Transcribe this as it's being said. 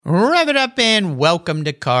Rev it up and welcome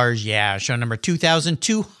to Cars Yeah, show number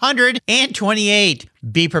 2228.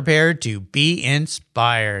 Be prepared to be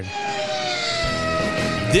inspired.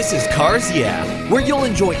 This is Cars Yeah, where you'll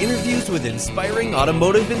enjoy interviews with inspiring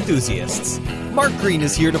automotive enthusiasts. Mark Green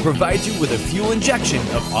is here to provide you with a fuel injection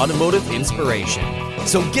of automotive inspiration.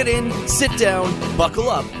 So get in, sit down, buckle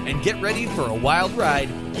up, and get ready for a wild ride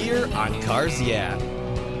here on Cars Yeah.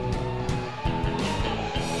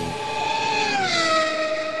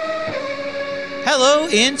 Hello,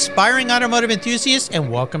 inspiring automotive enthusiasts,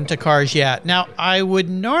 and welcome to Cars Yeah. Now, I would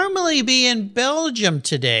normally be in Belgium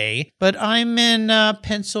today, but I'm in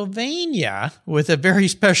Pennsylvania with a very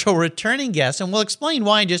special returning guest, and we'll explain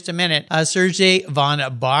why in just a minute. Sergey von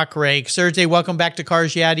Bochreyk. Sergey, welcome back to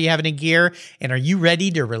Cars Yeah. Do you have any gear, and are you ready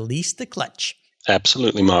to release the clutch?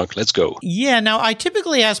 Absolutely, Mark. Let's go. Yeah. Now, I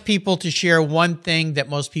typically ask people to share one thing that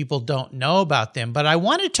most people don't know about them, but I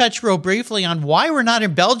want to touch real briefly on why we're not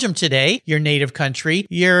in Belgium today, your native country.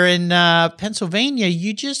 You're in Pennsylvania.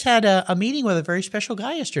 You just had a meeting with a very special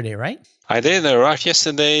guy yesterday, right? I did. I arrived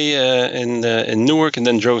yesterday in Newark and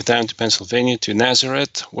then drove down to Pennsylvania to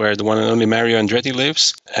Nazareth, where the one and only Mario Andretti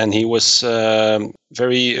lives. And he was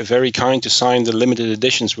very, very kind to sign the limited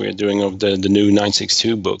editions we're doing of the new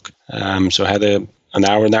 962 book. So I had an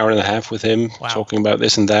hour and a half with him talking about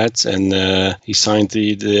this and that. And he signed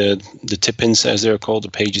the tip-ins, as they're called, the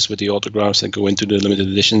pages with the autographs that go into the limited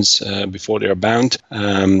editions before they're bound.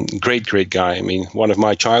 Great guy. I mean, one of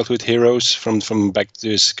my childhood heroes from going back to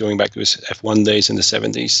his F1 days in the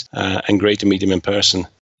 70s. And great to meet him in person.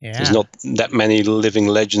 Yeah. There's not that many living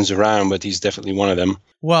legends around, but he's definitely one of them.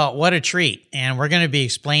 Well, what a treat. And we're going to be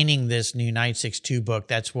explaining this new 962 book.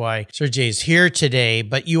 That's why Sergey is here today.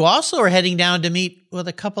 But you also are heading down to meet with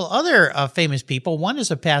a couple other famous people. One is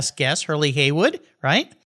a past guest, Hurley Haywood,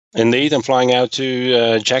 right? Indeed. I'm flying out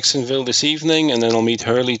to Jacksonville this evening, and then I'll meet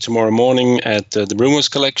Hurley tomorrow morning at the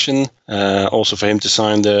Brumos collection. Also for him to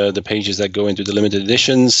sign the pages that go into the limited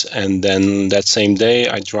editions. And then that same day,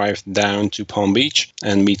 I drive down to Palm Beach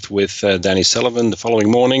and meet with Danny Sullivan the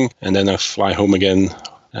following morning. And then I fly home again,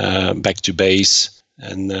 back to base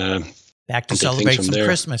and back to celebrate some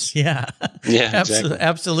Christmas. Yeah. Yeah, exactly.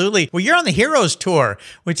 Absolutely. Well, you're on the Heroes Tour,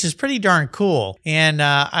 which is pretty darn cool. And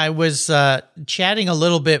I was chatting a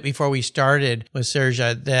little bit before we started with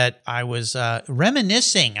Sergey that I was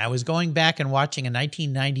reminiscing. I was going back and watching a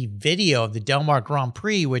 1990 video of the Del Mar Grand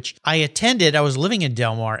Prix, which I attended. I was living in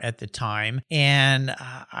Del Mar at the time. And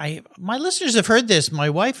my listeners have heard this. My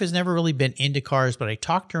wife has never really been into cars, but I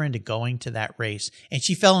talked her into going to that race. And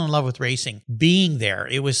she fell in love with racing. Being there,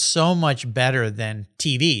 it was so much better than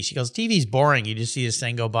TV. She goes, TV's boring. You just see this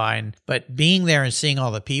thing go by. But being there and seeing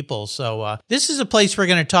all the people. So this is a place we're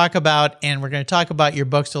going to talk about, and we're going to talk about your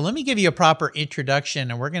book. So let me give you a proper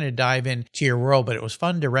introduction, and we're going to dive into your world. But it was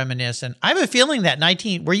fun to reminisce. And I have a feeling that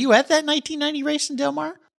were you at that 1990 race in Del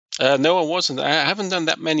Mar? No, I wasn't. I haven't done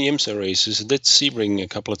that many IMSA races. I did Sebring a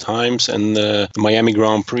couple of times and the Miami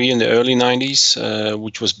Grand Prix in the early 90s,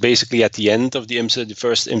 which was basically at the end of the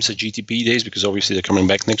first IMSA GTP days, because obviously they're coming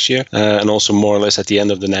back next year, and also more or less at the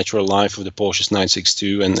end of the natural life of the Porsche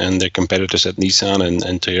 962 and their competitors at Nissan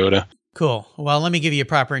and Toyota. Cool. Well, let me give you a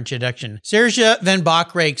proper introduction. Sergey von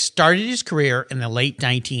Bochreyk started his career in the late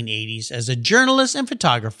 1980s as a journalist and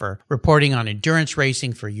photographer, reporting on endurance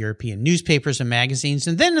racing for European newspapers and magazines.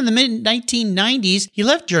 And then in the mid-1990s, he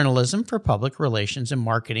left journalism for public relations and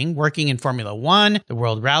marketing, working in Formula One, the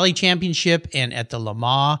World Rally Championship, and at the Le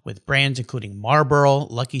Mans with brands including Marlboro,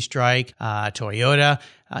 Lucky Strike, Toyota.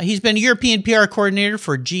 He's been European PR coordinator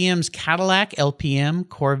for GM's Cadillac, LPM,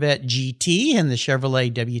 Corvette GT, and the Chevrolet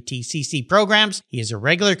WTCC programs. He is a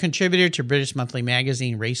regular contributor to British Monthly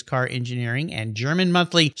Magazine, Race Car Engineering, and German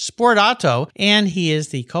Monthly Sport Auto, and he is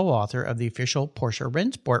the co-author of the official Porsche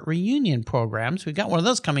Rennsport reunion programs. We've got one of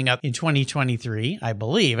those coming up in 2023, I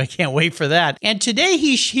believe. I can't wait for that. And today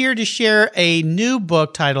he's here to share a new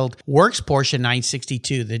book titled Works Porsche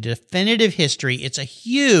 962, The Definitive History. It's a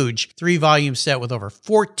huge 3-volume set with over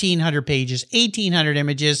 1,400 pages, 1,800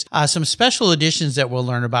 images, some special editions that we'll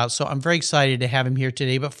learn about. So I'm very excited to have him here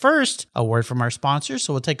today. But first, a word from our sponsors.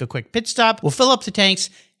 So we'll take a quick pit stop. We'll fill up the tanks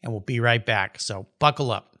and we'll be right back. So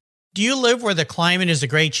buckle up. Do you live where the climate is a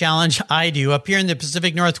great challenge? I do. Up here in the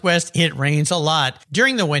Pacific Northwest, it rains a lot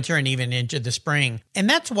during the winter and even into the spring. And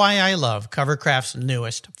that's why I love Covercraft's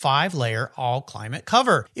newest 5-layer all-climate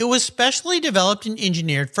cover. It was specially developed and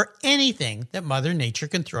engineered for anything that Mother Nature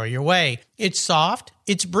can throw your way. It's soft,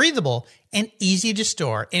 it's breathable, and easy to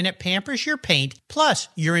store, and it pampers your paint plus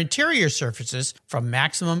your interior surfaces from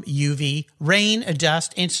maximum UV, rain,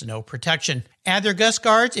 dust, and snow protection. Add their gust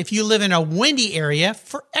guards if you live in a windy area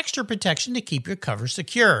for extra protection to keep your cover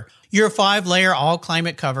secure. Your 5-layer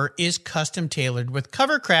all-climate cover is custom tailored with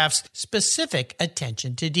Covercraft's specific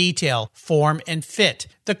attention to detail, form, and fit.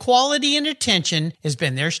 The quality and attention has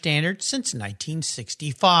been their standard since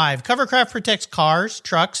 1965. Covercraft protects cars,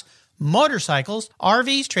 trucks, motorcycles,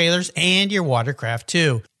 RVs, trailers, and your watercraft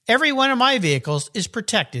too. Every one of my vehicles is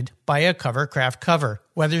protected by a Covercraft cover,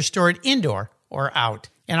 whether stored indoor or out.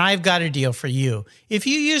 And I've got a deal for you. If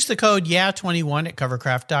you use the code YEAH21 at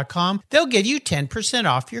Covercraft.com, they'll give you 10%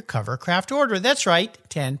 off your Covercraft order. That's right,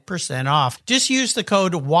 10% off. Just use the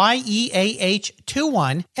code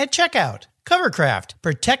YEAH21 at checkout. Covercraft,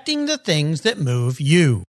 protecting the things that move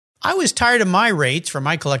you. I was tired of my rates for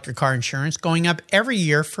my collector car insurance going up every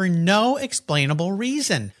year for no explainable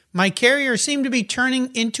reason. My carrier seemed to be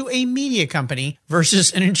turning into a media company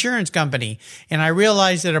versus an insurance company, and I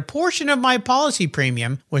realized that a portion of my policy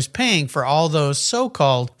premium was paying for all those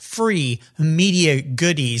so-called free media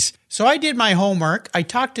goodies. So I did my homework, I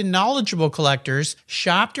talked to knowledgeable collectors,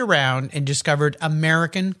 shopped around, and discovered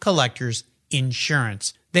American Collectors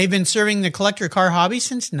Insurance. They've been serving the collector car hobby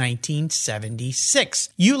since 1976.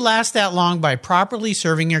 You last that long by properly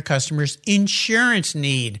serving your customers' insurance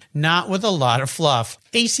need, not with a lot of fluff.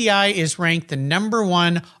 ACI is ranked the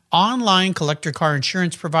 #1 online collector car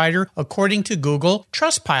insurance provider according to Google,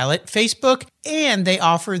 Trustpilot, Facebook, and they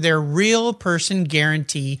offer their real person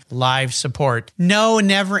guarantee live support. No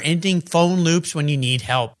never-ending phone loops when you need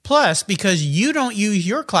help. Plus, because you don't use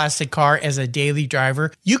your classic car as a daily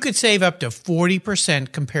driver, you could save up to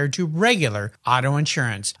 40% compared to regular auto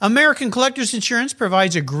insurance. American Collectors Insurance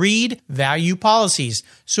provides agreed value policies.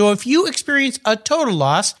 So if you experience a total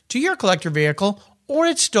loss to your collector vehicle or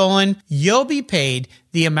it's stolen, you'll be paid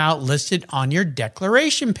the amount listed on your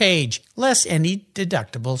declaration page, less any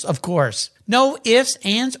deductibles, of course. No ifs,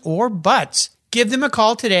 ands, or buts. Give them a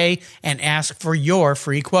call today and ask for your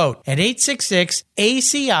free quote at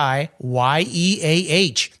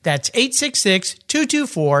 866-ACI-YEAH. That's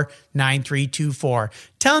 866-224-9324.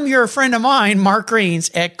 Tell them you're a friend of mine, Mark Greens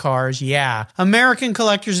at Cars Yeah. American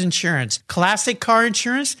Collectors Insurance. Classic car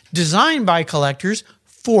insurance designed by collectors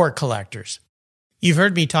for collectors. You've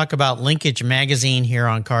heard me talk about Linkage Magazine here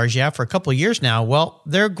on Cars Yeah for a couple of years now. Well,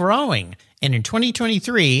 they're growing. And in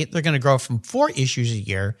 2023, they're going to grow from 4 issues a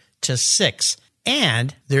year to 6.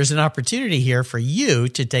 And there's an opportunity here for you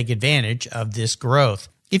to take advantage of this growth.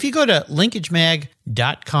 If you go to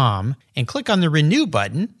linkagemag.com and click on the Renew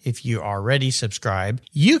button, if you already subscribed,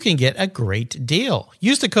 you can get a great deal.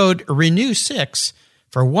 Use the code RENEW6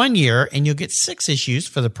 for 1 year and you'll get 6 issues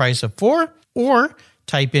for the price of 4, or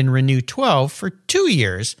type in Renew 12 for 2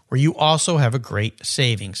 years, where you also have a great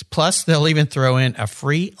savings. Plus, they'll even throw in a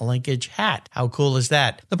free Linkage hat. How cool is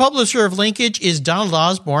that? The publisher of Linkage is Donald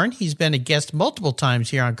Osborne. He's been a guest multiple times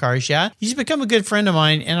here on Cars Yeah. He's become a good friend of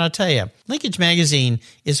mine, and I'll tell you, Linkage Magazine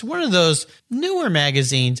is one of those newer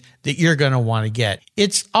magazines that you're going to want to get.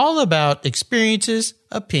 It's all about experiences,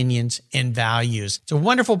 opinions, and values. It's a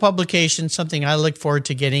wonderful publication, something I look forward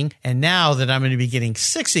to getting. And now that I'm going to be getting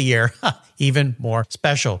 6 a year, even more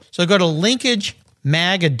special. So go to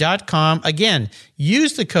linkagemag.com. Again,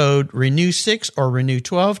 use the code RENEW6 or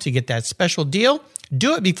RENEW12 to get that special deal.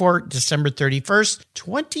 Do it before December 31st,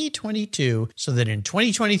 2022, so that in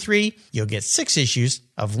 2023, you'll get 6 issues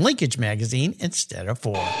of Linkage Magazine instead of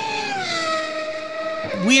 4.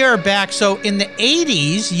 We are back. So in the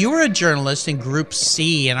 80s, you were a journalist in Group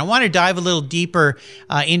C, and I want to dive a little deeper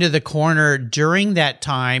into the corner during that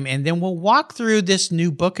time, and then we'll walk through this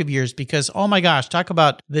new book of yours because, oh my gosh, talk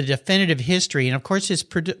about the definitive history. And of course, it's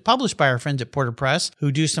published by our friends at Porter Press,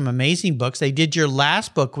 who do some amazing books. They did your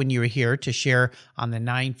last book when you were here to share on the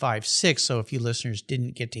 956. So if you listeners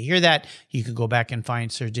didn't get to hear that, you can go back and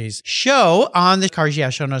find Sergey's show on the Cars Yeah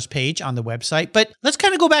show notes page on the website. But let's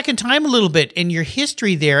kind of go back in time a little bit in your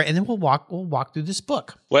history there, and then we'll walk through this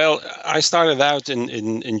book. Well, I started out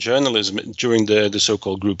in journalism during the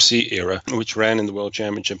so-called Group C era, which ran in the World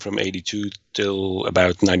Championship from 82 till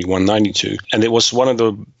about 91, 92. And it was one of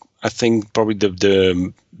the, I think, probably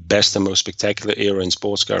the best and most spectacular era in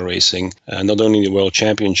sports car racing, not only the World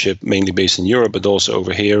Championship, mainly based in Europe, but also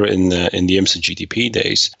over here in the IMSA GTP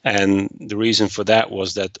days. And the reason for that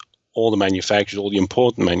was that all the manufacturers, all the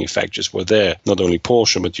important manufacturers were there. Not only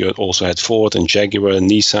Porsche, but you also had Ford and Jaguar,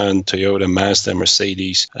 Nissan, Toyota, Mazda,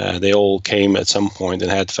 Mercedes. They all came at some point and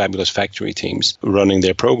had fabulous factory teams running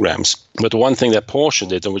their programs. But the one thing that Porsche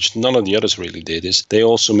did, and which none of the others really did, is they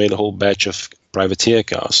also made a whole batch of privateer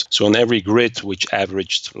cars. So on every grid, which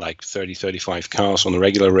averaged like 30, 35 cars on a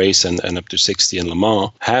regular race and up to 60 in Le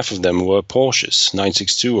Mans, half of them were Porsches,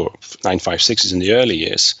 962 or 956s in the early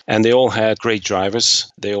years. And they all had great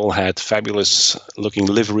drivers. They all had fabulous looking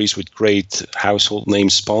liveries with great household name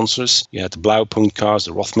sponsors. You had the Blaupunkt cars,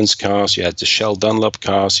 the Rothmans cars, you had the Shell Dunlop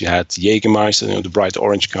cars, you had the Jägermeister, the bright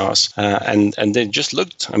orange cars. And they just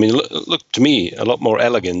looked to me a lot more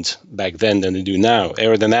elegant back then than they do now.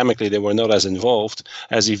 Aerodynamically, they were not as evolved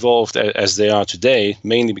as they are today,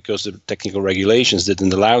 mainly because the technical regulations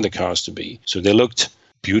didn't allow the cars to be. So they looked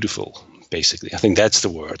beautiful, basically. I think that's the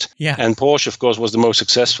word. Yeah. And Porsche, of course, was the most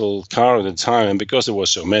successful car at the time, and because there were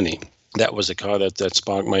so many, that was a car that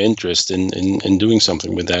sparked my interest in doing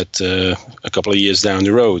something with that a couple of years down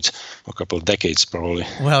the road, or a couple of decades probably.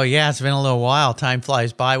 Well, yeah, it's been a little while. Time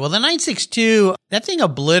flies by. Well, the 962, that thing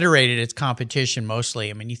obliterated its competition mostly.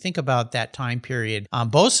 I mean, you think about that time period on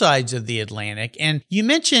both sides of the Atlantic. And you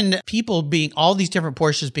mentioned people being, all these different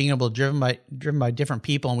Porsches being able to be driven by different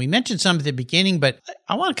people. And we mentioned some at the beginning, but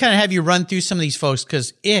I want to kind of have you run through some of these folks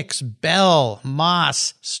because Ickx, Bell,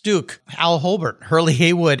 Moss, Stuck, Al Holbert, Hurley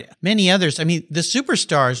Haywood, many others. I mean, the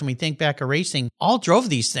superstars, when we think back of racing, all drove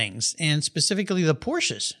these things, and specifically the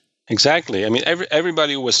Porsches. Exactly. I mean,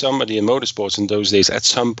 everybody who was somebody in motorsports in those days at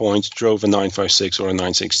some point drove a 956 or a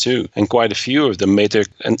 962. And quite a few of them made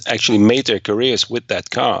their careers with that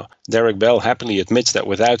car. Derek Bell happily admits that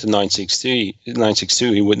without the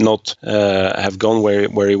 962, he would not have gone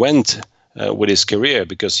where he went. With his career,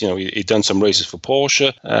 because he'd done some races for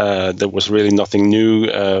Porsche. There was really nothing new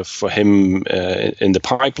for him in the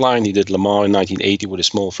pipeline. He did Le Mans in 1980 with a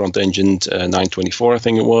small front-engined 924, I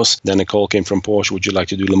think it was. Then a call came from Porsche, would you like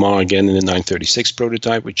to do Le Mans again in the 936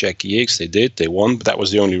 prototype with Jackie Ickx? They did, they won, but that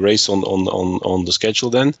was the only race on the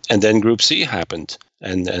schedule then. And then Group C happened.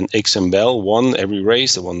 And Ickx and Bell won every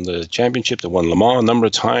race. They won the championship. They won Le Mans a number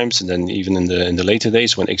of times. And then even in the later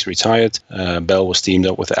days when Ickx retired, Bell was teamed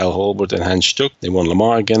up with Al Holbert and Hans Stuck. They won Le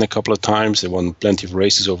Mans again a couple of times. They won plenty of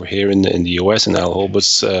races over here in the US in Al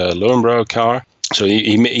Holbert's Löwenbräu car. So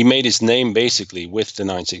he made his name basically with the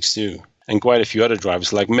 962. And quite a few other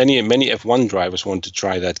drivers, like many F1 drivers, wanted to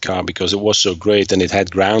try that car because it was so great and it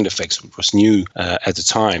had ground effects, which was new at the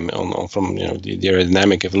time. From the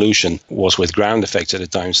aerodynamic evolution was with ground effects at the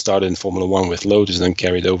time. Started in Formula One with Lotus and then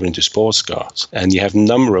carried over into sports cars. And you have a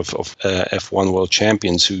number of F1 world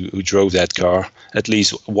champions who drove that car at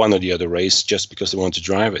least one or the other race just because they wanted to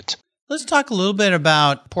drive it. Let's talk a little bit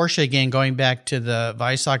about Porsche again, going back to the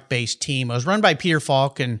Weissach-based team. It was run by Peter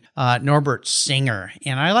Falk and Norbert Singer.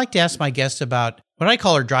 And I like to ask my guests about what I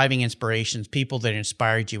call our driving inspirations, people that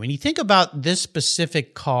inspired you. When you think about this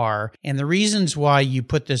specific car and the reasons why you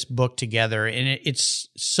put this book together, and it's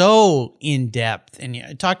so in-depth. And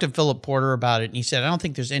I talked to Philip Porter about it, and he said, I don't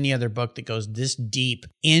think there's any other book that goes this deep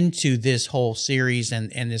into this whole series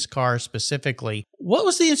and this car specifically. What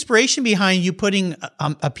was the inspiration behind you putting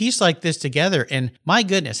a piece like this together? And my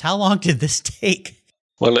goodness, how long did this take?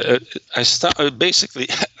 Well, I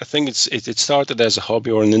think it started as a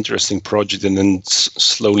hobby or an interesting project and then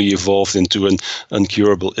slowly evolved into an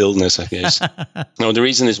incurable illness, I guess. No, the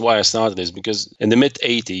reason is why I started is because in the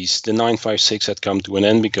mid-'80s, the 956 had come to an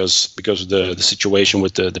end because of the situation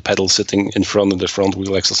with the pedal sitting in front of the front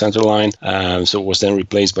wheel axle center line. So it was then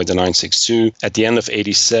replaced by the 962. At the end of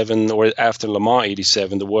 87, or after Le Mans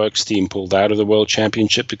 87, the Works team pulled out of the World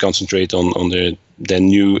Championship to concentrate on the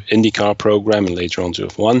new IndyCar program and later on to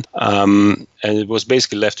F1. And it was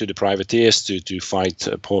basically left to the privateers to fight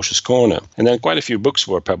Porsche's corner. And then quite a few books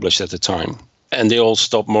were published at the time. And they all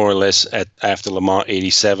stopped more or less after Le Mans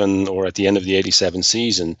 87 or at the end of the 87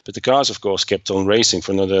 season. But the cars, of course, kept on racing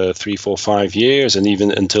for another 3, 4, 5 years, and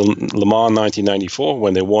even until Le Mans 1994,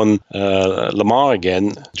 when they won Le Mans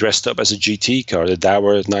again, dressed up as a GT car, the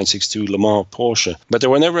Dauer 962 Le Mans Porsche. But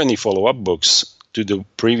there were never any follow-up books to the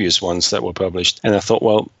previous ones that were published. And I thought,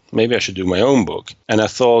 well, maybe I should do my own book. And I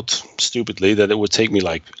thought, stupidly, that it would take me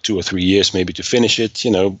like 2 or 3 years maybe to finish it,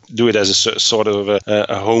 do it as a sort of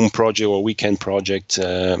a home project or weekend project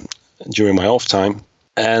during my off time.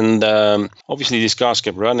 And obviously these cars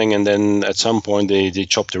kept running, and then at some point they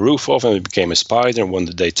chopped the roof off and it became a Spider and won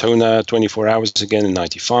the Daytona 24 Hours again in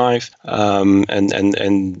 95. And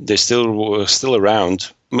they were still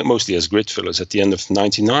around, mostly as grid fillers at the end of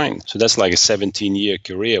 99. So that's like a 17-year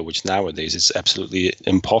career, which nowadays is absolutely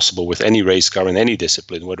impossible with any race car in any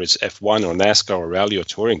discipline, whether it's F1 or NASCAR or rally or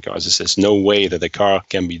touring cars. There's no way that a car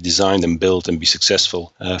can be designed and built and be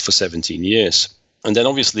successful for 17 years. And then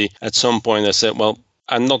obviously at some point I said, well,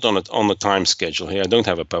 I'm not on a time schedule here. I don't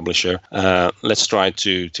have a publisher. Let's try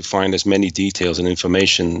to find as many details and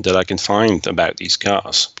information that I can find about these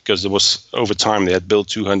cars, because there was, over time, they had built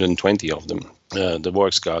 220 of them. The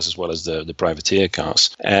works cars as well as the privateer cars.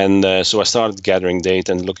 And so I started gathering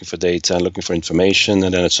data and looking for information.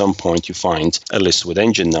 And then at some point you find a list with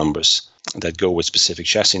engine numbers that go with specific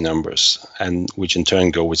chassis numbers, and which in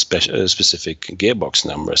turn go with specific gearbox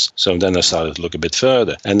numbers. So then I started to look a bit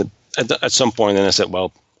further. And at some point then I said,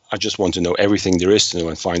 well, I just want to know everything there is to know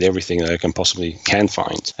and find everything that I can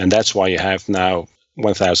find. And that's why you have now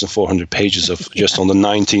 1,400 pages of just on the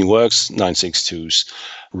 19 works 962s,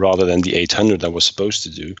 rather than the 800 I was supposed to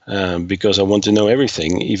do, because I want to know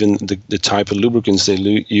everything, even the type of lubricants they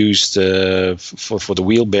used for the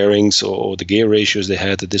wheel bearings, or the gear ratios they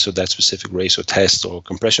had at this or that specific race or test, or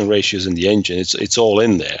compression ratios in the engine. It's all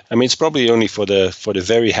in there. I mean, it's probably only for the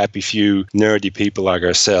very happy few nerdy people like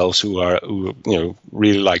ourselves who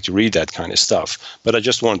really like to read that kind of stuff. But I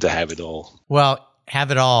just wanted to have it all. Well, have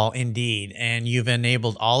it all, indeed. And you've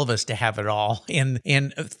enabled all of us to have it all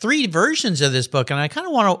in 3 versions of this book. And I kind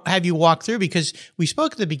of want to have you walk through, because we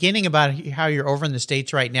spoke at the beginning about how you're over in the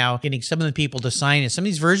States right now, getting some of the people to sign it. Some of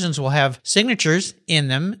these versions will have signatures in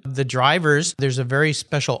them. The drivers, there's a very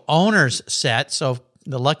special owner's set. So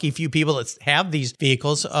the lucky few people that have these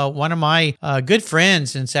vehicles. One of my good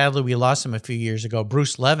friends, and sadly we lost him a few years ago,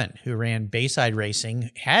 Bruce Levin, who ran Bayside Racing,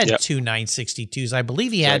 had 2 962s. I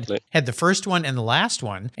believe he had the first one and the last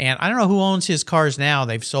one. And I don't know who owns his cars now.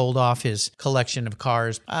 They've sold off his collection of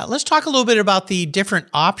cars. Let's talk a little bit about the different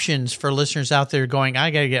options for listeners out there going, I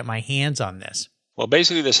got to get my hands on this. Well,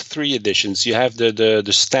 basically, there's 3 editions. You have the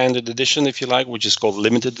standard edition, if you like, which is called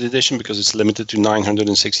limited edition because it's limited to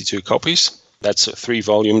 962 copies. That's 3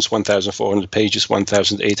 volumes, 1,400 pages,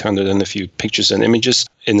 1,800 and a few pictures and images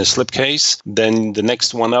in a slipcase. Then the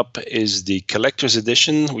next one up is the collector's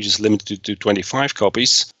edition, which is limited to 25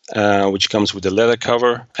 copies, which comes with a leather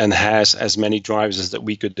cover and has as many drivers as that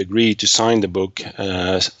we could agree to sign the book,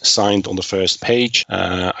 signed on the first page.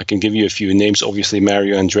 I can give you a few names. Obviously,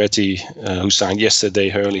 Mario Andretti, who signed yesterday,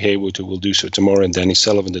 Hurley Haywood, who will do so tomorrow, and Danny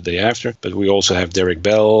Sullivan the day after. But we also have Derek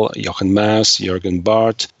Bell, Jochen Maas, Jürgen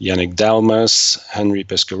Barth, Yannick Dalmas, Henry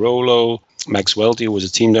Pescarolo, Max Welty, who was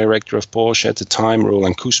a team director of Porsche at the time,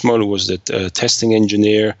 Roland Kusmo, who was the testing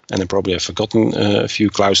engineer, and I probably have forgotten a few.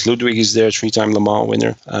 Klaus Ludwig is there, 3-time Le Mans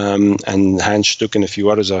winner, and Hans Stuck and a few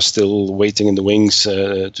others are still waiting in the wings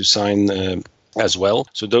to sign as well.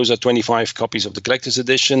 So those are 25 copies of the collector's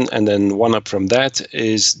edition, and then one up from that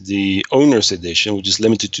is the owner's edition, which is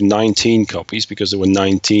limited to 19 copies because there were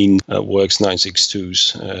 19 works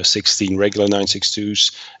 962s, 16 regular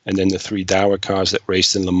 962s, and then the 3 Dower cars that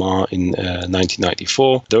raced in Le Mans in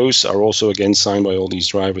 1994. Those are also again signed by all these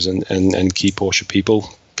drivers and key Porsche people.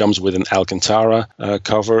 Comes with an Alcantara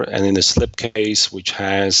cover and in a slipcase, which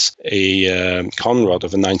has a conrod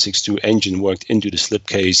of a 962 engine worked into the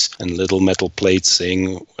slipcase and little metal plates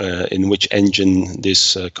saying in which engine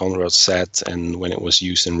this conrod sat and when it was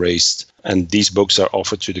used and raced. And these books are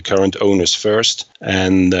offered to the current owners first,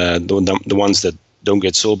 and the ones that don't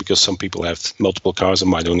get sold because some people have multiple cars and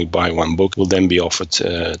might only buy one book will then be offered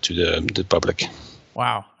to the public.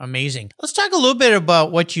 Wow, amazing. Let's talk a little bit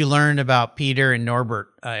about what you learned about Peter and Norbert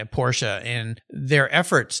at Porsche and their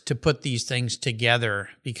efforts to put these things together.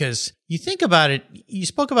 Because you think about it, you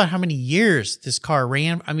spoke about how many years this car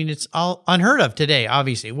ran. I mean, it's all unheard of today,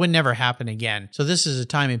 obviously. It would never happen again. So this is a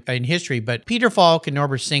time in history. But Peter Falk and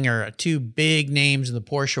Norbert Singer are 2 big names in the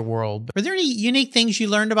Porsche world. Were there any unique things you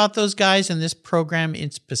learned about those guys in this program in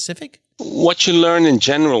specific? What you learn in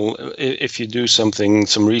general, if you do some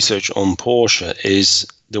research on Porsche, is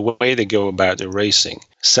the way they go about their racing.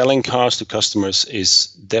 Selling cars to customers is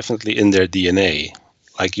definitely in their DNA.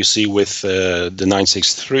 Like you see with the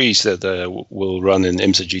 963s that will run in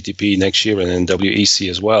IMSA GTP next year and in WEC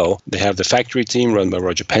as well. They have the factory team run by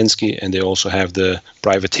Roger Penske, and they also have the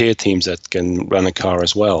privateer teams that can run a car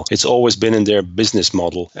as well. It's always been in their business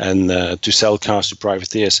model and to sell cars to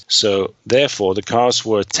privateers. So therefore, the cars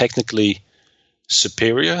were technically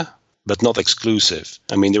superior, but not exclusive.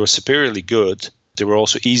 I mean, they were superiorly good. They were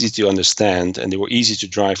also easy to understand, and they were easy to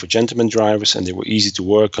drive for gentleman drivers, and they were easy to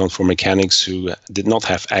work on for mechanics who did not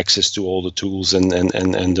have access to all the tools and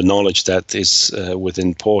the knowledge that is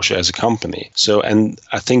within Porsche as a company. So, and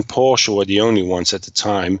I think Porsche were the only ones at the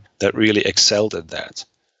time that really excelled at that.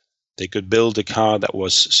 They could build a car that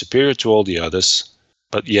was superior to all the others,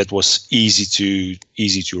 but yet was easy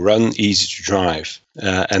easy to run, easy to drive.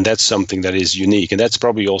 And that's something that is unique. And that's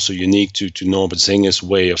probably also unique to Norbert Zinger's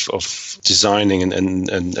way of designing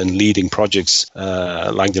and leading projects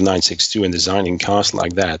like the 962 and designing cars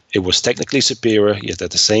like that. It was technically superior, yet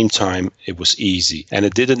at the same time, it was easy. And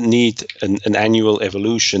it didn't need an annual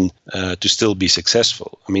evolution to still be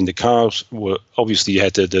successful. I mean, the cars were, obviously you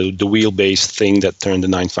had the wheelbase thing that turned the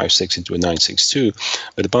 956 into a 962.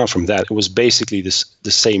 But apart from that, it was basically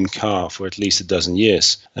the same car for at least a dozen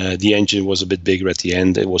years. The engine was a bit bigger at the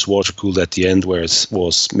end. It was water-cooled at the end, where it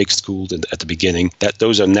was mixed-cooled at the beginning.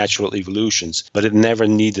 Those are natural evolutions, but it never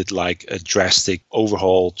needed like a drastic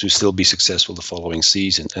overhaul to still be successful the following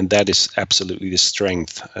season. And that is absolutely the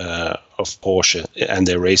strength of Porsche and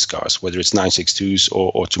their race cars, whether it's 962s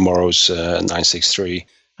or tomorrow's 963.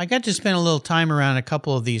 I got to spend a little time around a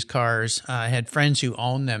couple of these cars. I had friends who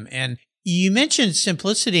owned them, and you mentioned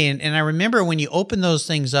simplicity, and I remember when you open those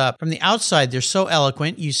things up, from the outside, they're so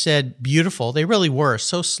eloquent. You said beautiful. They really were,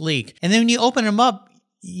 so sleek. And then when you open them up,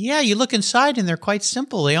 yeah, you look inside and they're quite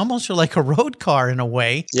simple. They almost are like a road car in a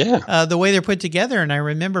way. Yeah. The way they're put together. And I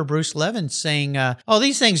remember Bruce Levin saying, oh,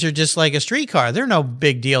 these things are just like a street car. They're no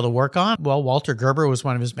big deal to work on. Well, Walter Gerber was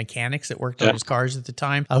one of his mechanics that worked on his cars at the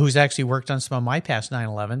time, who's actually worked on some of my past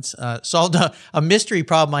 911s. Solved a mystery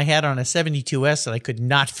problem I had on a 72S that I could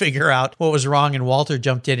not figure out what was wrong. And Walter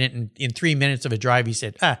jumped in it, and in 3 minutes of a drive, he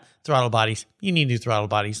said, throttle bodies. You need new throttle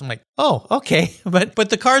bodies. I'm like, oh, okay. But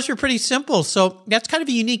the cars were pretty simple. So that's kind of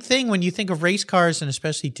a unique thing when you think of race cars, and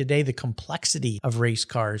especially today, the complexity of race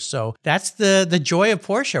cars. So that's the joy of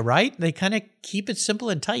Porsche, right? They kind of keep it simple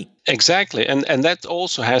and tight. Exactly. And that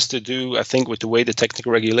also has to do, I think, with the way the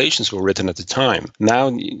technical regulations were written at the time. Now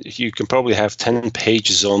you can probably have 10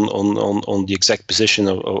 pages on the exact position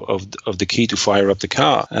of the key to fire up the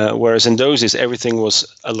car. Whereas in those days, everything was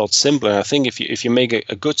a lot simpler. And I think if you make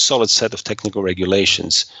a good solid set of technical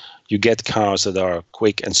regulations, you get cars that are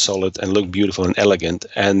quick and solid and look beautiful and elegant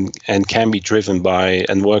and can be driven by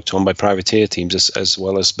and worked on by privateer teams as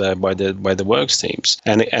well as by the works teams.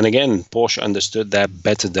 And again, Porsche understood that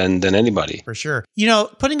better than anybody. For sure. You know,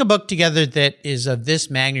 putting a book together that is of this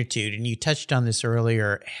magnitude, and you touched on this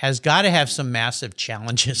earlier, has got to have some massive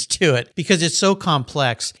challenges to it because it's so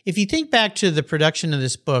complex. If you think back to the production of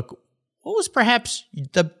this book, what was perhaps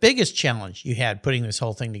the biggest challenge you had putting this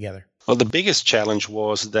whole thing together? Well, the biggest challenge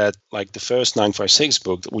was that, like the first 956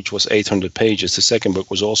 book, which was 800 pages, the second book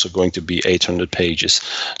was also going to be 800 pages.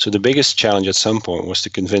 So the biggest challenge at some point was to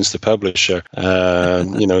convince the publisher,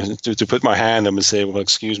 to put my hand up and say, well,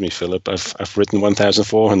 excuse me, Philip, I've written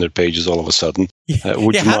 1,400 pages all of a sudden.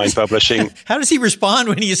 Would you mind publishing? How does he respond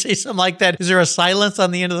when you say something like that? Is there a silence on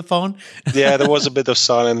the end of the phone? Yeah, there was a bit of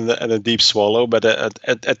silence and a deep swallow, but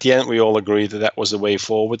at the end, we all agreed that was the way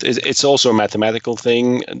forward. It's also a mathematical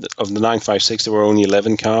thing. Of the 956, there were only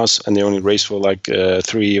 11 cars, and they only raced for like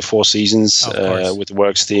 3 or 4 seasons with the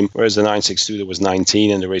works team. Whereas the 962, there was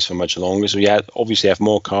 19, and they raced for much longer. So you obviously have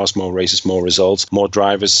more cars, more races, more results, more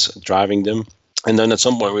drivers driving them. And then at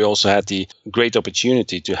some point, we also had the great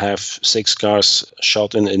opportunity to have 6 cars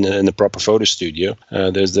shot in a proper photo studio.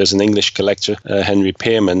 There's an English collector, Henry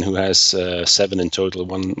Pearman, who has 7 in total,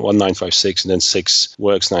 one 956 and then 6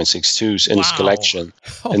 works 962s in his collection.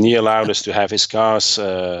 And he allowed us to have his cars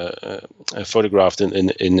photographed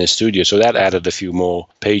in the studio. So that added a few more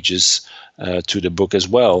pages to the book as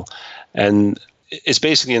well. And it's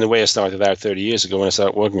basically in the way I started out 30 years ago when I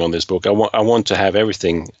started working on this book. I want to have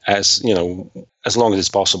everything as long as it's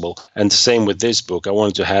possible. And the same with this book. I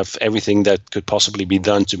wanted to have everything that could possibly be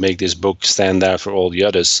done to make this book stand out for all the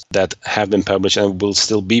others that have been published and will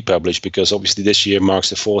still be published, because obviously this year marks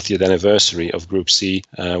the 40th anniversary of Group C,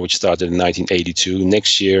 which started in 1982.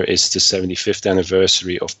 Next year is the 75th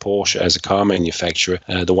anniversary of Porsche as a car manufacturer,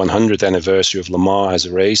 the 100th anniversary of Le Mans as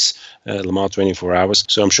a race, Le Mans 24 Hours.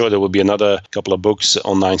 So I'm sure there will be another couple of books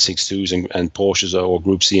on 962s and Porsches or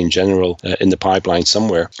Group C in general in the pipeline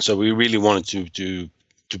somewhere. So we really wanted to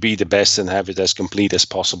be the best and have it as complete as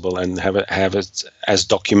possible and have it as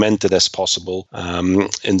documented as possible.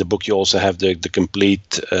 In the book, you also have the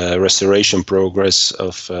complete restoration process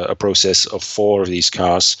of 4 of these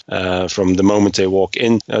cars. From the moment they walk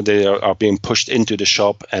in, they are being pushed into the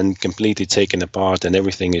shop and completely taken apart, and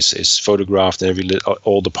everything is photographed, and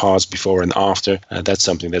all the parts before and after. That's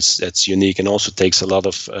something that's unique, and also takes a lot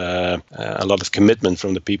of commitment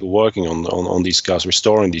from the people working on these cars,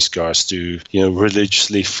 restoring these cars, to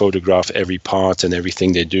religiously really photograph every part and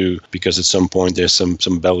everything they do, because at some point there's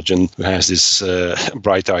some Belgian who has this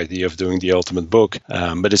bright idea of doing the ultimate book.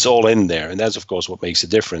 But it's all in there, and that's of course what makes a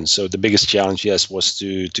difference. So the biggest challenge, yes, was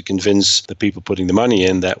to convince the people putting the money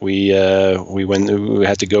in that we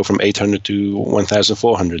had to go from 800 to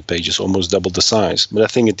 1,400 pages, almost double the size. But I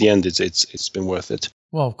think at the end it's been worth it.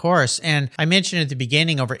 Well, of course. And I mentioned at the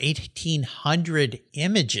beginning over 1,800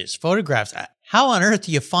 images, photographs. How on earth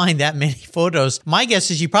do you find that many photos? My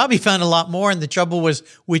guess is you probably found a lot more, and the trouble was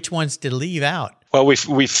which ones to leave out. Well, we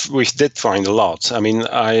did find a lot. I mean,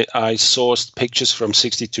 I sourced pictures from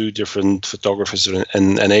 62 different photographers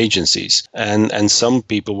and agencies, and some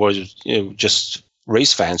people were just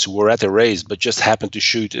race fans who were at the race but just happened to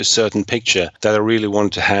shoot a certain picture that I really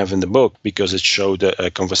wanted to have in the book because it showed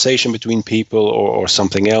a conversation between people or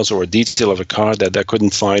something else, or a detail of a car that I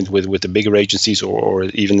couldn't find with the bigger agencies or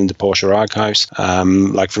even in the Porsche archives.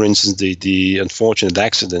 Like, for instance, the unfortunate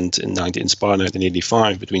accident in Spa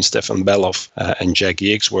 1985 between Stefan Bellof and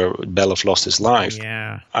Jackie Ickx, where Bellof lost his life.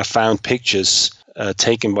 Yeah. I found pictures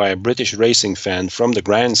taken by a British racing fan from the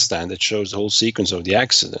grandstand that shows the whole sequence of the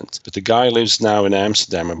accident. But the guy lives now in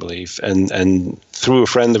Amsterdam, I believe, and through a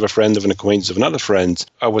friend of an acquaintance of another friend,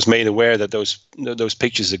 I was made aware that those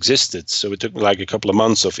pictures existed. So it took me like a couple of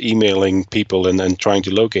months of emailing people and trying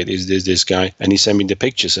to locate this guy, and he sent me the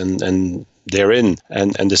pictures, and they're in.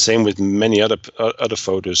 And the same with many other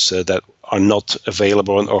photos that are not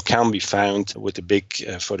available or can be found with the big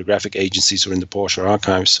photographic agencies or in the Porsche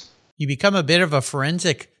archives. You become a bit of a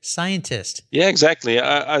forensic scientist. Yeah, exactly.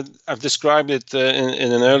 I've described it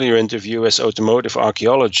in an earlier interview as automotive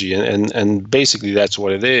archaeology, and basically that's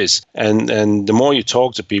what it is. And the more you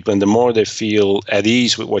talk to people and the more they feel at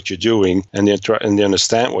ease with what you're doing and they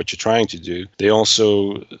understand what you're trying to do, they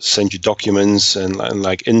also send you documents and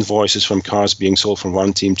like invoices from cars being sold from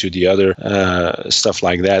one team to the other, stuff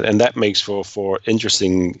like that. And that makes for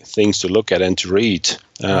interesting things to look at and to read.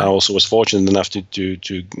 I also was fortunate enough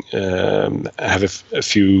to have a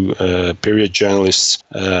few period journalists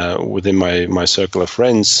within my circle of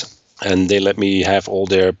friends, and they let me have all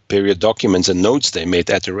their period documents and notes they made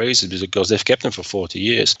at the races because they've kept them for 40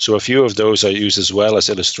 years. So a few of those I use as well as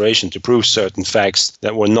illustration to prove certain facts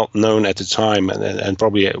that were not known at the time and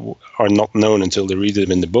probably are not known until they read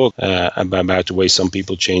them in the book, about the way some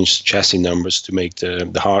people changed chassis numbers to make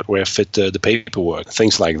the hardware fit the paperwork,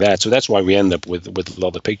 things like that. So that's why we end up with a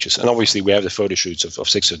lot of pictures. And obviously we have the photo shoots of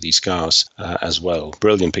 6 of these cars as well.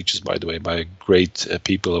 Brilliant pictures, by the way, by great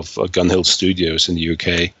people of Gun Hill Studios in the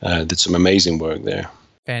UK. Did some amazing work there.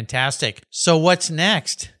 Fantastic. So what's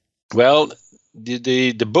next? Well,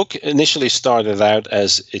 the book initially started out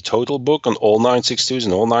as a total book on all 962s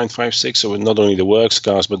and all 956, so not only the works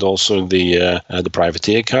cars but also the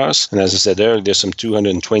privateer cars. And as I said earlier, there's some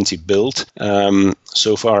 220 built.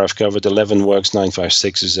 So far I've covered 11 works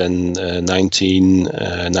 956s and 19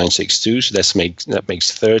 962s. That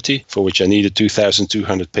makes 30, for which I needed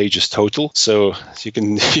 2,200 pages total. So you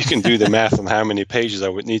can do the math on how many pages I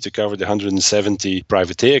would need to cover the 170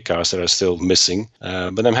 privateer cars that are still missing.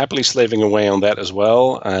 But I'm happily slaving away on that as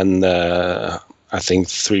well, and I think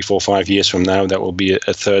 3, 4, 5 years from now that will be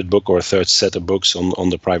a third book or a third set of books on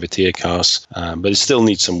the privateer cars, but it still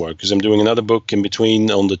needs some work because I'm doing another book in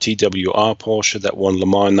between on the TWR Porsche that won Le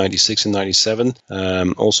Mans in 96 and 97,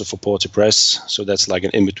 also for Porter Press, so that's like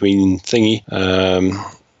an in-between thingy,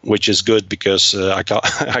 which is good because I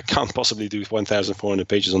can't possibly do 1,400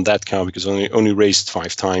 pages on that car because I only raced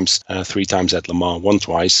 5 times, 3 times at Le Mans, 1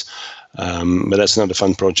 twice. But that's another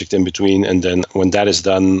fun project in between. And then when that is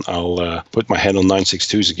done, I'll put my head on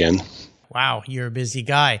 962s again. Wow, you're a busy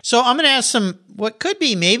guy. So I'm going to ask what could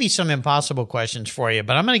be maybe some impossible questions for you,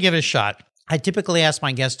 but I'm going to give it a shot. I typically ask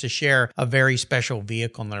my guests to share a very special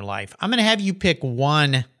vehicle in their life. I'm going to have you pick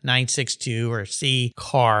one 962 or C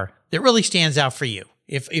car that really stands out for you.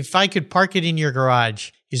 If I could park it in your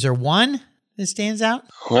garage, is there one that stands out?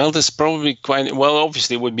 Well, there's probably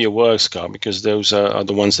obviously it would be a works car because those are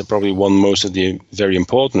the ones that probably won most of the very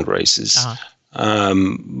important races. Uh-huh.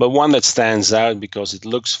 But one that stands out because it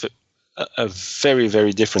looks very,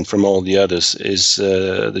 very different from all the others is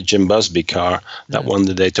the Jim Busby car that won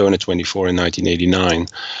the Daytona 24 in 1989,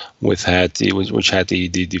 which had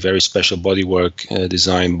the very special bodywork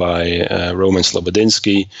designed by Roman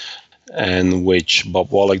Slobodinsky, and which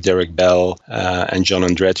Bob Wallach, Derek Bell, and John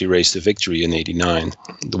Andretti raced to victory in '89.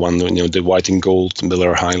 The one, the white and gold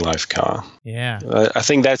Miller High Life car. Yeah, I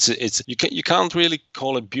think you can't really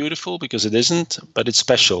call it beautiful because it isn't, but it's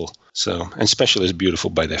special. So, and special is beautiful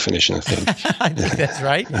by definition, I think. I think that's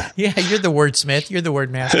right. Yeah, you're the wordsmith. You're the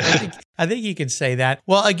word master. I think I think you can say that.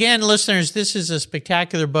 Well, again, listeners, this is a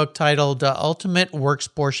spectacular book titled Ultimate Works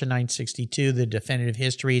Porsche 962, The Definitive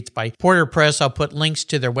History. It's by Porter Press. I'll put links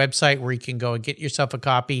to their website where you can go and get yourself a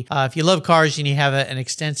copy. If you love cars and you have an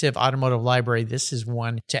extensive automotive library, this is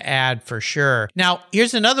one to add for sure. Now,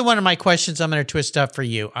 here's another one of my questions I'm going to twist up for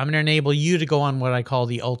you. I'm going to enable you to go on what I call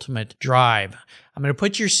the ultimate drive. I'm going to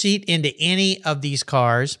put your seat into any of these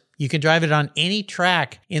cars. You can drive it on any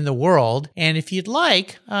track in the world. And if you'd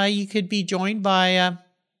like, you could be joined by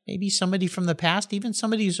maybe somebody from the past, even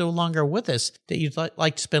somebody who's no longer with us that you'd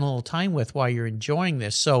like to spend a little time with while you're enjoying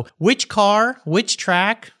this. So which car, which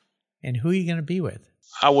track, and who are you going to be with?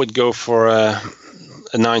 I would go for a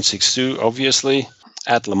 962, obviously,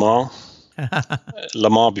 at Le Mans. Le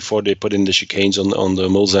Mans before they put in the chicanes on the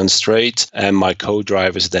Mulsanne Straight. And my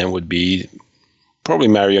co-drivers then would be probably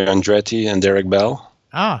Mario Andretti and Derek Bell.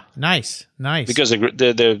 Ah, nice. Because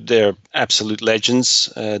they're absolute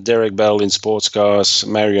legends. Derek Bell in sports cars,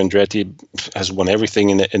 Mario Andretti has won everything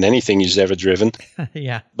in anything he's ever driven.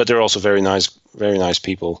 Yeah. But they're also very nice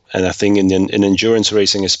people. And I think in endurance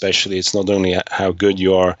racing especially, it's not only how good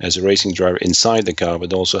you are as a racing driver inside the car,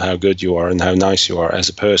 but also how good you are and how nice you are as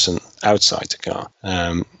a person outside the car.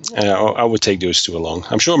 I would take those two along.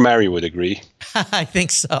 I'm sure Mario would agree. I think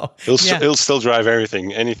so. He'll still drive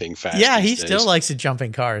anything fast. Yeah, he still likes to jump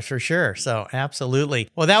in cars for sure. So absolutely.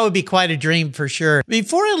 Well, that would be quite a dream for sure.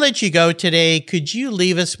 Before I let you go today, could you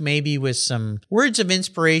leave us maybe with some words of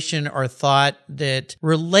inspiration or thought that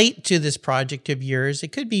relate to this project of yours?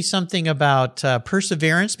 It could be something about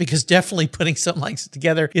perseverance, because definitely putting something like this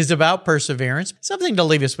together is about perseverance. Something to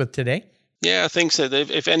leave us with today. Yeah, I think so.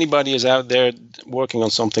 If anybody is out there working on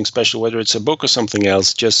something special, whether it's a book or something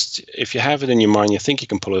else, just if you have it in your mind, you think you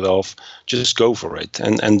can pull it off, just go for it.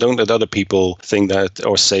 And don't let other people think that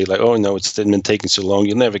or say like, oh, no, it's been taking so long.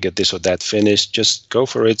 You'll never get this or that finished. Just go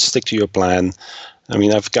for it. Stick to your plan. I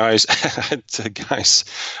mean, I've guys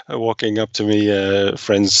walking up to me,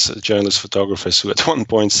 friends, journalists, photographers, who at one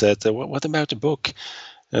point said, what about the book?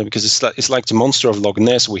 Because it's like the monster of Loch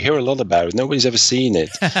Ness. We hear a lot about it. Nobody's ever seen it.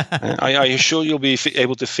 Are you sure you'll be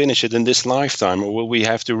able to finish it in this lifetime, or will we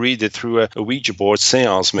have to read it through a Ouija board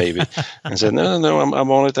seance maybe? I said, no,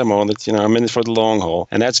 I'm on it. You know, I'm in it for the long haul.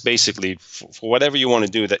 And that's basically for whatever you want to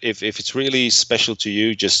do. That if it's really special to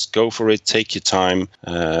you, just go for it. Take your time.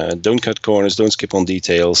 Don't cut corners. Don't skip on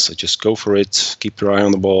details. Just go for it. Keep your eye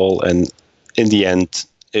on the ball, and in the end,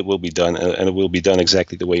 it will be done, and it will be done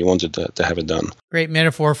exactly the way you wanted to have it done. Great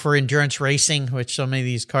metaphor for endurance racing, which so many of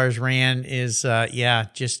these cars ran, is,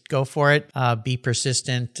 just go for it. Be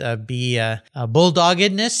persistent, be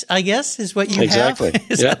bulldoggedness, I guess, is what you exactly. have.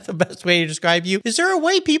 Is that the best way to describe you? Is there a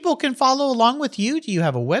way people can follow along with you? Do you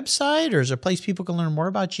have a website, or is there a place people can learn more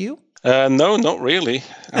about you? No, not really.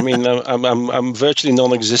 I mean, I'm virtually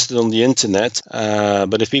non-existent on the internet.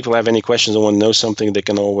 But if people have any questions or want to know something, they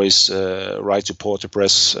can always write to Porter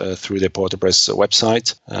Press through their Porter Press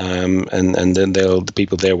website, and then the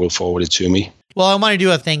people there will forward it to me. Well, I want to do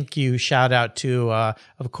a thank you shout out to,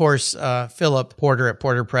 of course, Philip Porter at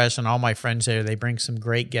Porter Press and all my friends there. They bring some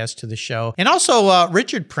great guests to the show. And also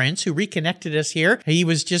Richard Prince, who reconnected us here. He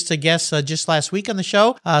was just a guest just last week on the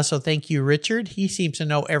show. So thank you, Richard. He seems to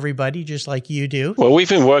know everybody just like you do. Well, we've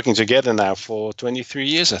been working together now for 23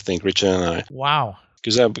 years, I think, Richard and I. Wow.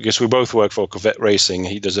 Because we both work for Corvette Racing.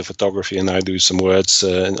 He does the photography and I do some words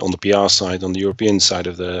on the PR side, on the European side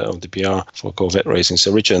of the PR for Corvette Racing.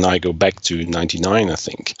 So Richard and I go back to 99, I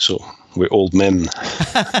think. So we're old men.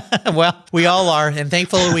 Well, we all are, and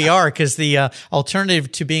thankfully we are, because the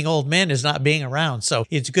alternative to being old men is not being around. So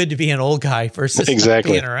it's good to be an old guy versus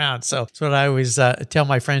exactly. not being around. So that's what I always tell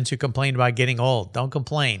my friends who complain about getting old. Don't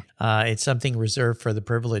complain. It's something reserved for the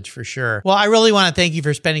privileged, for sure. Well, I really want to thank you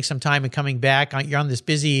for spending some time and coming back. You're on this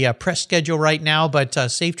busy press schedule right now, but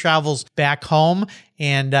safe travels back home.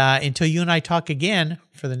 And until you and I talk again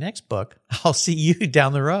for the next book, I'll see you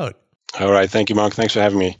down the road. All right. Thank you, Mark. Thanks for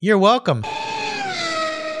having me. You're welcome.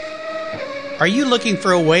 Are you looking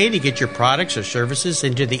for a way to get your products or services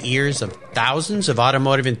into the ears of thousands of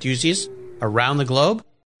automotive enthusiasts around the globe?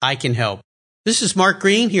 I can help. This is Mark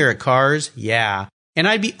Green here at Cars Yeah, and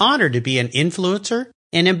I'd be honored to be an influencer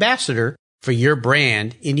and ambassador for your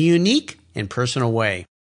brand in a unique and personal way.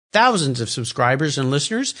 Thousands of subscribers and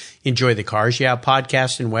listeners enjoy the Cars Yeah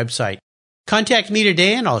podcast and website. Contact me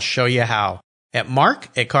today and I'll show you how. At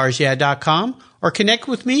mark@carsyeah.com, or connect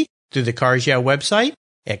with me through the Cars Yeah website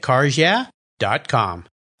at carsyeah.com.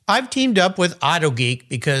 I've teamed up with AutoGeek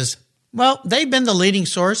because Well, they've been the leading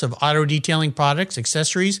source of auto detailing products,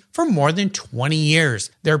 accessories for more than 20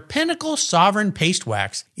 years. Their Pinnacle Sovereign Paste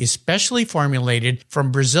Wax is specially formulated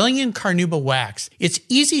from Brazilian carnauba wax. It's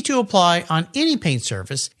easy to apply on any paint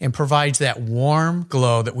surface and provides that warm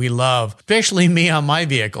glow that we love, especially me on my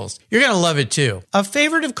vehicles. You're going to love it too. A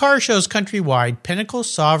favorite of car shows countrywide, Pinnacle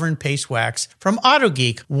Sovereign Paste Wax from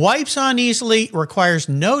AutoGeek wipes on easily, requires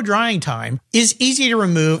no drying time, is easy to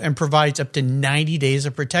remove, and provides up to 90 days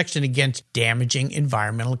of protection against damaging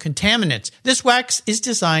environmental contaminants. This wax is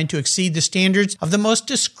designed to exceed the standards of the most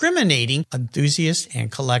discriminating enthusiasts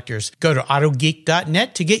and collectors. Go to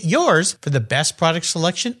autogeek.net to get yours for the best product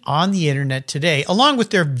selection on the internet today, along with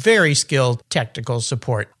their very skilled technical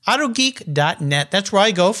support. Autogeek.net. That's where I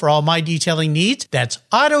go for all my detailing needs. That's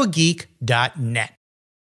autogeek.net.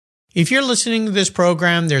 If you're listening to this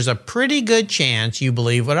program, there's a pretty good chance you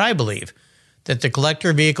believe what I believe, that the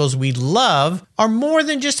collector vehicles we love are more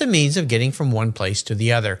than just a means of getting from one place to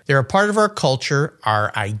the other. They're a part of our culture,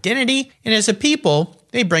 our identity, and as a people,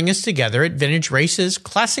 they bring us together at vintage races,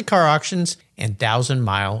 classic car auctions, and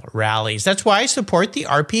 1,000-mile rallies. That's why I support the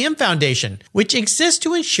RPM Foundation, which exists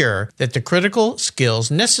to ensure that the critical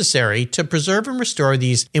skills necessary to preserve and restore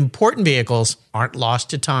these important vehicles aren't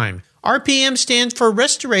lost to time. RPM stands for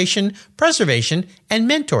Restoration, Preservation, and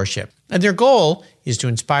Mentorship, and their goal is to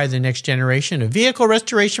inspire the next generation of vehicle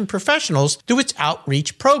restoration professionals through its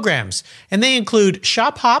outreach programs. And they include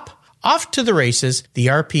Shop Hop, Off to the Races, the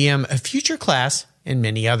RPM Future Class, and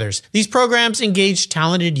many others. These programs engage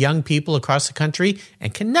talented young people across the country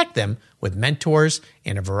and connect them with mentors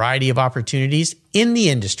and a variety of opportunities in the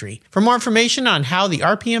industry. For more information on how the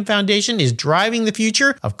RPM Foundation is driving the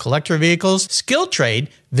future of collector vehicles skilled trade,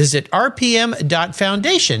 visit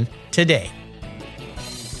rpm.foundation today.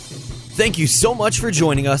 Thank you so much for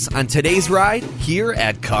joining us on today's ride here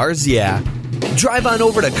at Cars Yeah. Drive on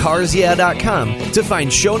over to carsyeah.com to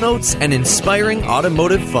find show notes and inspiring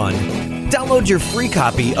automotive fun. Download your free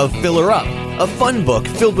copy of Filler Up, a fun book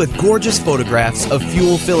filled with gorgeous photographs of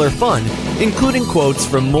fuel filler fun, including quotes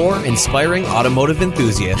from more inspiring automotive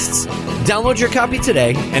enthusiasts. Download your copy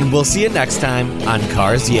today, and we'll see you next time on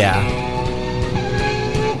Cars Yeah.